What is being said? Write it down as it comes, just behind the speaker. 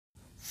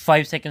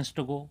5 seconds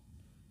to go.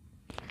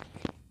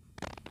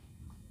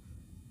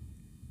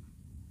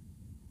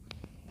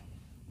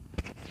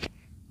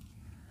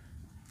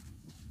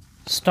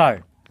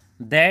 Start.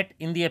 That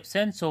in the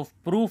absence of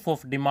proof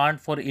of demand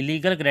for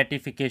illegal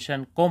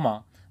gratification,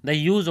 the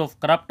use of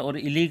corrupt or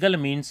illegal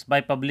means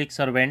by public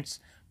servants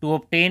to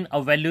obtain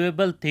a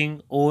valuable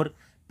thing or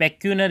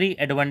pecuniary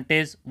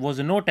advantage was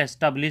not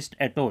established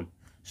at all.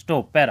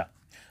 Stop. Para.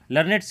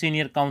 Learned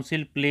Senior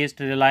Counsel placed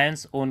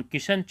reliance on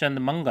Kishan Chand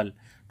Mangal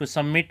to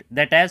submit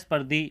that as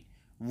per the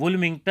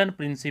Wilmington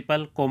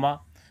principle,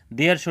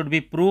 there should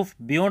be proof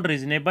beyond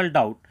reasonable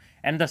doubt,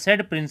 and the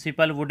said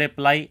principle would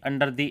apply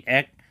under the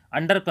Act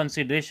under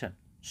consideration.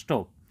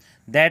 Stop.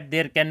 That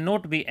there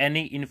cannot be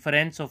any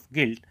inference of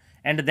guilt,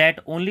 and that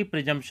only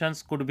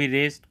presumptions could be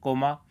raised,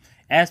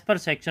 as per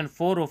section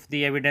 4 of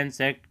the Evidence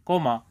Act,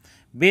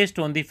 based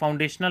on the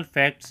foundational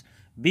facts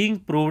being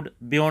proved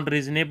beyond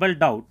reasonable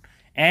doubt,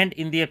 and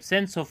in the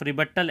absence of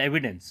rebuttal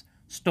evidence.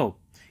 Stop.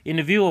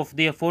 In view of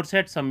the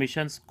aforesaid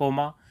submissions,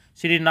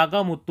 Shri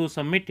Nagamuttu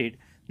submitted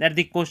that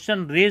the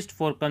question raised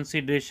for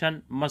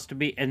consideration must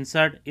be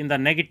answered in the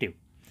negative.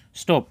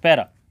 Stop.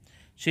 Para.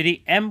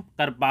 Shri M.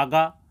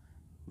 Karpaga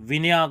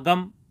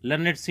Vinayagam,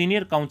 Learned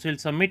Senior Counsel,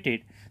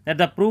 submitted that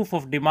the proof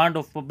of demand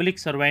of public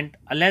servant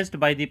alleged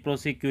by the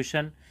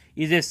prosecution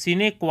is a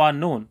sine qua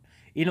non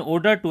in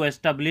order to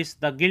establish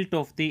the guilt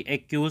of the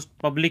accused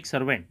public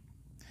servant.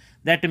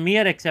 That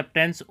mere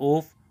acceptance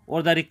of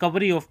or the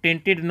recovery of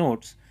tainted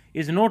notes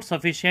is not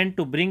sufficient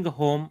to bring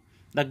home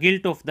the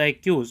guilt of the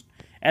accused,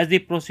 as the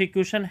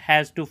prosecution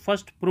has to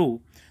first prove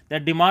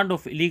that demand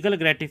of illegal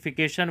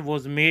gratification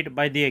was made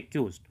by the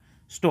accused.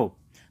 Stop.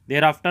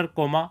 Thereafter,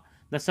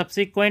 the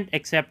subsequent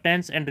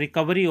acceptance and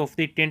recovery of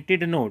the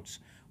tainted notes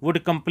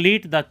would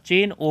complete the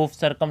chain of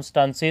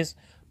circumstances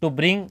to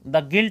bring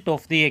the guilt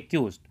of the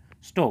accused.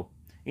 Stop.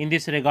 In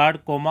this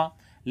regard,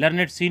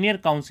 Learned Senior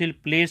Counsel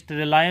placed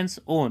reliance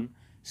on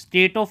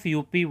State of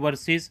UP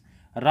versus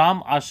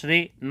Ram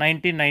Ashray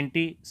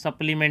 1990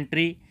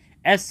 Supplementary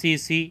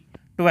SCC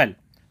 12.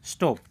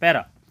 Stop.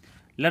 Para.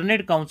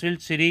 Learned Counsel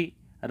Shri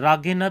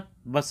Raghunath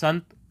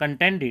Basant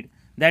contended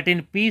that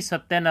in P.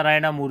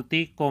 Satyanarayana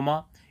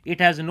Murthy, it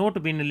has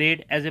not been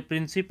laid as a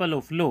principle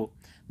of law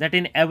that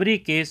in every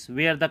case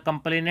where the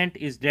complainant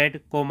is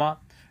dead,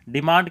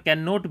 demand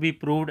cannot be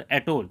proved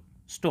at all.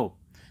 Stop.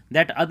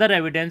 That other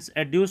evidence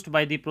adduced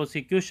by the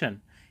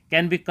prosecution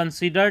can be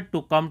considered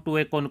to come to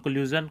a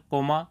conclusion,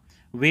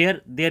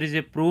 where there is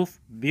a proof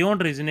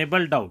beyond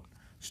reasonable doubt.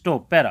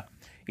 Stop. Para.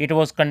 It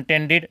was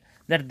contended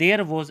that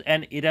there was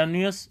an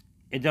erroneous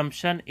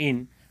assumption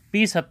in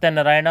P.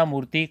 Satyanarayana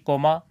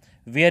Murthy,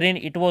 wherein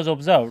it was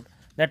observed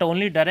that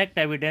only direct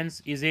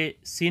evidence is a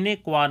sine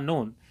qua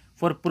non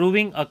for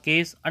proving a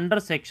case under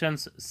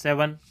sections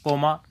 7,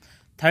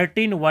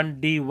 13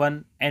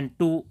 1D1 and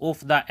 2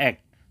 of the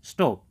Act.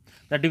 Stop.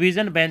 The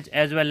division bench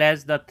as well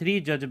as the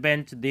 3-judge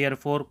bench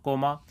therefore,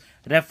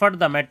 referred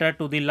the matter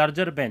to the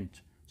larger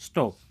bench.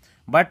 Stop.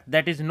 But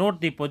that is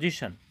not the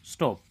position.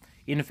 Stop.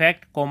 In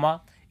fact,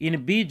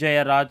 in B.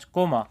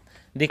 Jayaraj,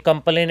 the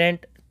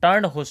complainant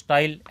turned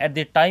hostile at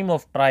the time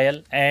of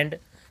trial, and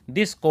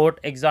this court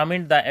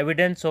examined the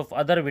evidence of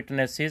other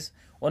witnesses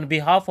on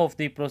behalf of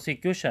the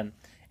prosecution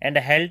and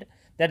held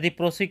that the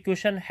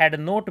prosecution had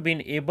not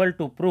been able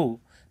to prove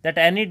that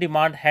any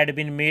demand had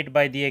been made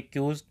by the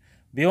accused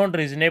beyond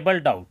reasonable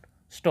doubt.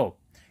 Stop.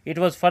 It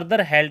was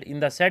further held in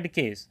the said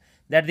case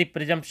that the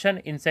presumption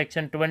in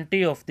section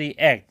 20 of the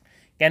Act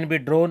can be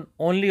drawn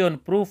only on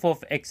proof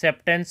of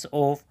acceptance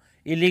of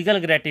illegal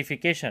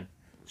gratification.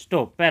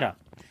 Stop. Para.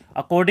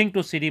 According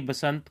to Sri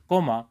Basant,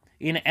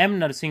 in M.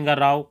 Narsinga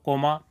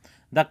Rao,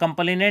 the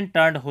complainant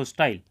turned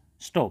hostile.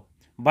 Stop.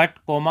 But,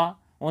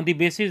 on the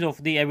basis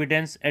of the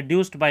evidence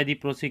adduced by the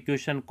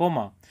prosecution,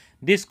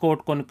 this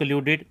court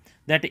concluded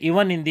that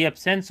even in the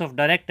absence of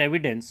direct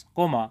evidence,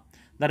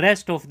 the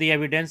rest of the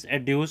evidence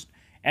adduced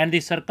and the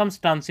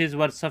circumstances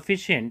were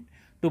sufficient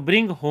to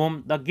bring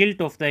home the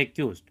guilt of the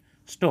accused.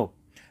 Stop.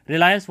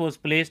 Reliance was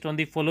placed on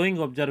the following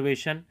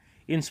observation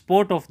in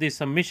support of this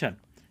submission,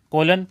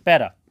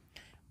 para.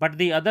 But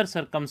the other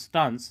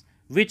circumstance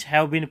which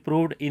have been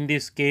proved in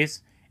this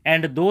case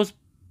and those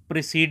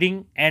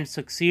preceding and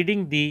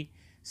succeeding the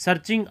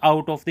searching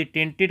out of the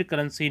tainted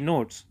currency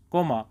notes,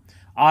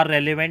 are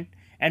relevant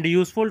and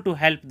useful to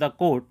help the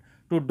court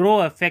to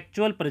draw a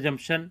factual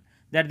presumption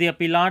that the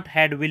appellant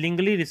had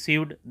willingly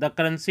received the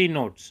currency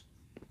notes.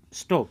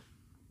 Stop.